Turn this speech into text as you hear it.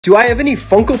Do I have any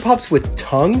Funko Pops with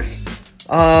tongues?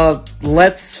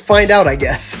 Let's find out, I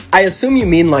guess. I assume you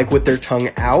mean like with their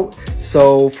tongue out.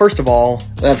 So first of all,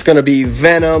 that's gonna be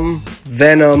Venom,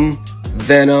 Venom,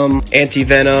 Venom,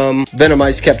 Anti-Venom,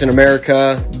 Venomized Captain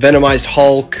America, Venomized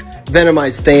Hulk,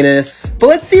 Venomized Thanos. But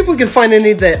let's see if we can find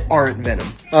any that aren't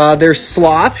Venom. There's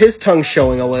Sloth, his tongue's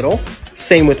showing a little.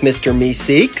 Same with Mr.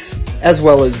 Meeseeks, as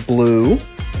well as Blue.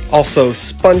 Also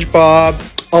SpongeBob.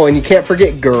 Oh, and you can't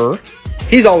forget Gurr.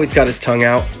 He's always got his tongue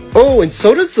out. Oh, and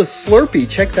so does the Slurpee.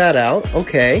 Check that out.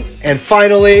 Okay. And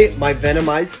finally, my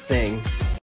Venomized thing.